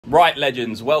Right,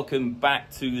 legends, welcome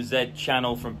back to Z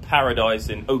channel from paradise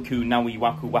in Okinawa,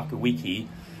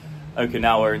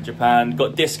 Okinawa in Japan.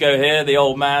 Got Disco here, the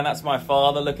old man. That's my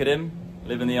father. Look at him,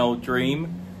 living the old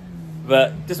dream.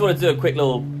 But just wanted to do a quick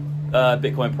little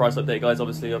Bitcoin price update, guys.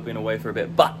 Obviously, I've been away for a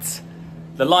bit, but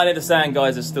the line in the sand,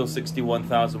 guys, is still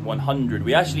 61,100.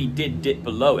 We actually did dip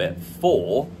below it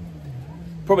for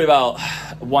probably about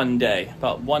one day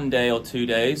or 2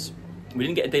 days. We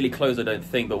didn't get a daily close, I don't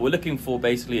think, but we're looking for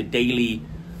basically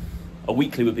a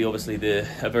weekly would be obviously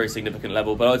a very significant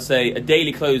level, but I would say a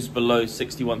daily close below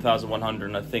 61,100,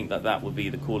 and I think that would be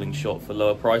the calling shot for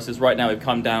lower prices. Right now we've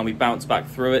come down, we bounced back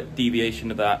through it,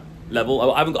 deviation of that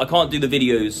level. I can't do the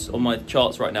videos on my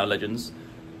charts right now, legends.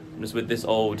 I'm just with this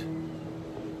old,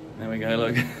 there we go,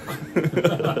 look.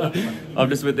 I'm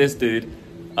just with this dude.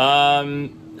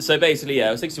 So basically,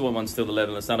 yeah, 61.1 is still the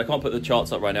level in the sand. I can't put the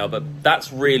charts up right now, but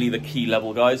that's really the key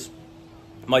level, guys.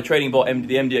 My trading bot, the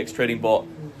MDX trading bot,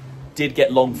 did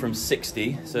get long from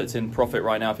 60, so it's in profit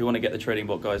right now. If you want to get the trading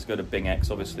bot, guys, go to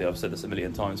BingX. Obviously, I've said this a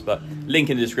million times, but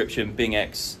link in the description,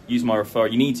 BingX. Use my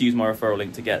referral. You need to use my referral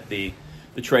link to get the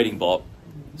trading bot,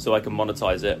 so I can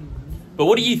monetize it. But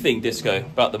what do you think, Disco,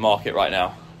 about the market right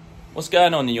now? What's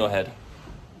going on in your head?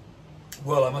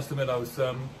 Well, I must admit, I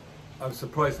was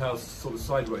surprised how sort of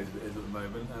sideways it is at the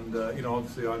moment, and you know,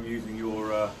 obviously I'm using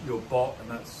your bot, and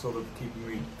that's sort of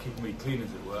keeping me clean,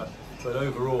 as it were. But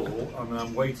overall, I mean,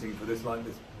 I'm waiting for this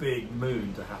big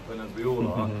moon to happen, as we all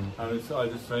are, and I was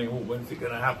just saying, oh, when's it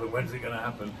going to happen? When's it going to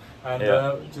happen? And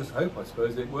yeah. Just hope, I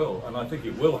suppose, it will, and I think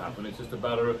it will happen. It's just a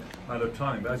matter of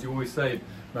time. But as you always say,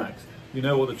 Max, you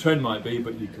know what the trend might be,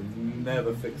 but you can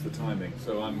never fix the timing.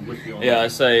 So I'm with you on that. Yeah, I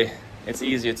say it's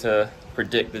easier to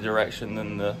predict the direction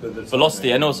than the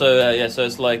velocity, and also yeah, so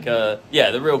it's like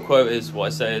yeah, the real quote is what I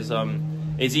say is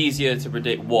it's easier to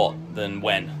predict what than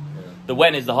when. Yeah. The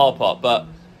when is the hard part, but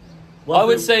I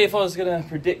would say if I was going to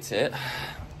predict it,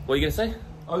 what are you going to say?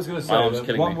 I was going to say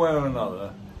that one way or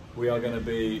another we are going to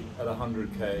be at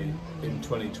 100k in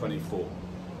 2024,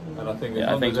 and I think as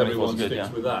long as everyone sticks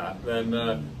with that, then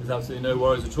there's absolutely no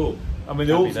worries at all. I mean,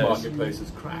 the alts marketplace has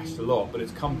crashed a lot, but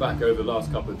it's come back over the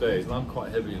last couple of days, and I'm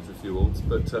quite heavy into a few alts.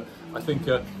 But I think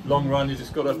long run, you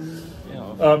just got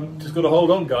to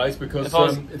hold on, guys, because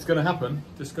it's going to happen.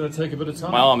 Just going to take a bit of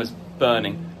time. My arm is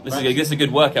burning. This is a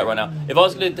good workout right now. If I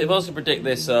was to predict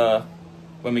this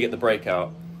when we get the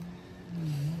breakout,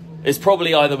 it's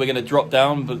probably either we're going to drop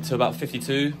down to about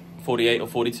 52. 48 or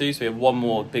 42, so we have one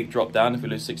more big drop down. If we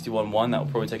lose 61.1, that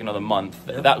will probably take another month.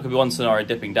 Yep. That could be one scenario,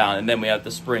 dipping down, and then we have the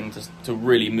spring to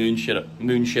really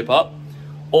moonship up,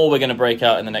 or we're going to break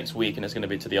out in the next week, and it's going to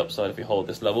be to the upside if we hold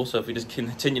this level. So if we just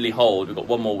continually hold, we've got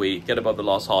one more week, get above the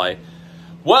last high.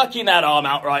 Working that arm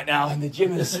out right now, and the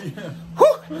gym is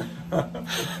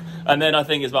and then I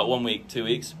think it's about 1 week, 2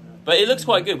 weeks, but it looks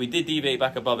quite good. We did deviate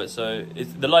back above it, so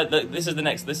it's this is the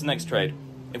next trade.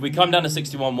 If we come down to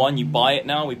 61.1, you buy it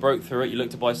now. We broke through it. You look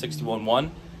to buy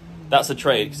 61.1. That's a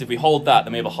trade, because if we hold that,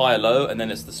 then we have a higher low, and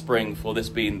then it's the spring for this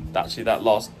being actually that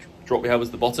last drop we had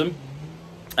was the bottom.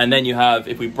 And then you have,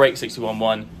 if we break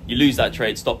 61.1, you lose that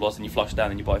trade, stop loss, and you flush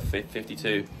down and you buy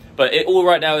 52. But all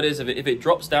right now it is, if it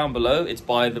drops down below, it's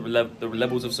by the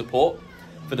levels of support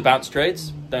for the bounce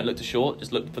trades. Don't look to short,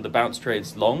 just look for the bounce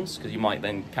trades longs, because you might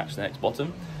then catch the next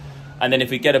bottom. And then if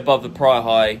we get above the prior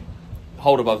high,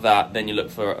 hold above that, then you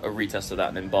look for a retest of that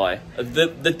and then buy.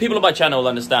 The people on my channel will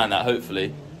understand that,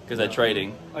 hopefully, because they're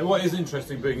trading. And what is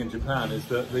interesting being in Japan is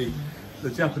that the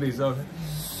Japanese are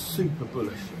super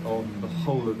bullish on the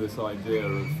whole of this idea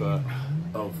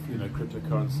of you know,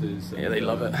 cryptocurrencies. And, yeah, they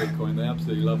love it. Bitcoin, they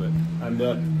absolutely love it, and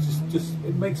just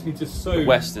it makes me just so. The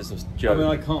West is a joke. I mean,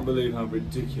 I can't believe how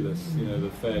ridiculous, you know,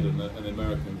 the Fed and the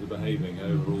Americans are behaving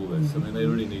over all this. I mean, they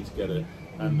really need to get it.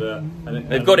 And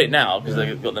they've got it now because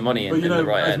they've got the money in, but, you know, the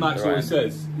right as end. Max always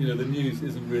says, you know, the news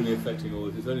isn't really affecting all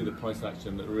this. It's only the price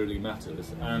action that really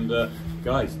matters. And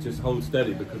guys, just hold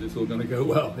steady, because it's all going to go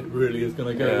well. It really is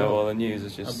going to go well. Well, the news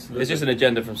is just—it's just an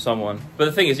agenda from someone. But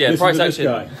the thing is, yeah, price action.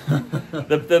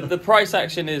 the price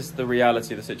action is the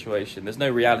reality of the situation. There's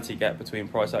no reality gap between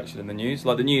price action and the news.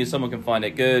 Like the news, someone can find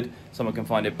it good, someone can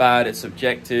find it bad. It's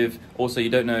subjective. Also,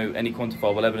 you don't know any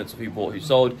quantifiable evidence of who bought, who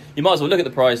sold. You might as well look at the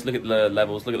price, look at the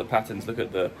levels, look at the patterns, look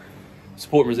at the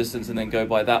support and resistance, and then go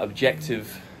by that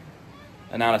objective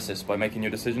analysis by making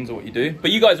your decisions on what you do. But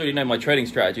you guys already know my trading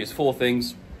strategy. It's 4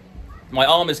 things. My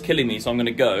arm is killing me, so I'm going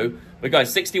to go. But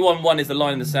guys, 61.1 is the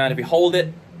line in the sand. If we hold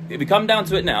it, if we come down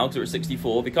to it now, because we're at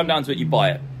 64, if we come down to it, you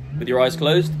buy it with your eyes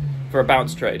closed for a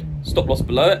bounce trade. Stop loss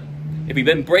below it. If we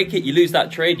then break it, you lose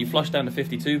that trade, you flush down to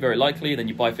 52, very likely, then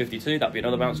you buy 52, that'd be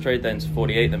another bounce trade, then it's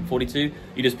 48, then 42.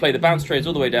 You just play the bounce trades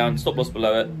all the way down, stop loss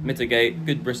below it, mitigate,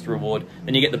 good risk to reward.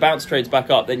 Then you get the bounce trades back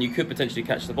up, then you could potentially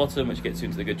catch the bottom, which gets you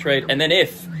into the good trade. And then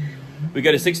if we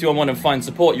go to 61.1 and find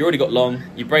support, you already got long,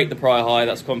 you break the prior high,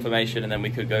 that's confirmation, and then we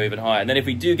could go even higher. And then if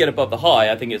we do get above the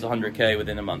high, I think it's 100K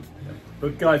within a month.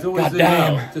 But guys, always God zoom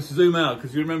damn. out. Just zoom out,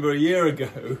 because you remember a year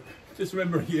ago, just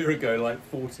remember a year ago, like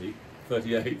 40,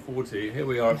 38, 40. Here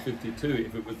we are at 52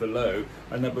 if it was the low,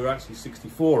 and then we're actually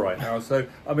 64 right now. So,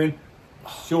 I mean,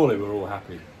 surely we're all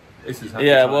happy. This is happy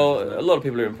Yeah, times, well, isn't it? a lot of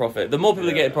people are in profit. The more people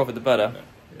that get in profit, the better.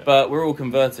 Yeah. But we're all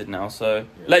converted now, so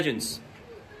legends.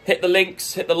 Hit the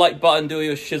links, hit the like button, do all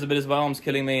your shiz a bit as my arm's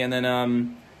killing me, and then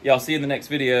yeah, I'll see you in the next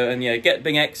video. And yeah, get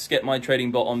BingX, get my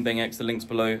trading bot on BingX, the link's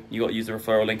below. You got to use the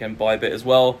referral link and buy a bit as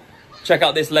well. Check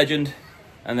out this legend,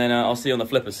 and then I'll see you on the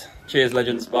flippers. Cheers,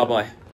 legends. Bye bye.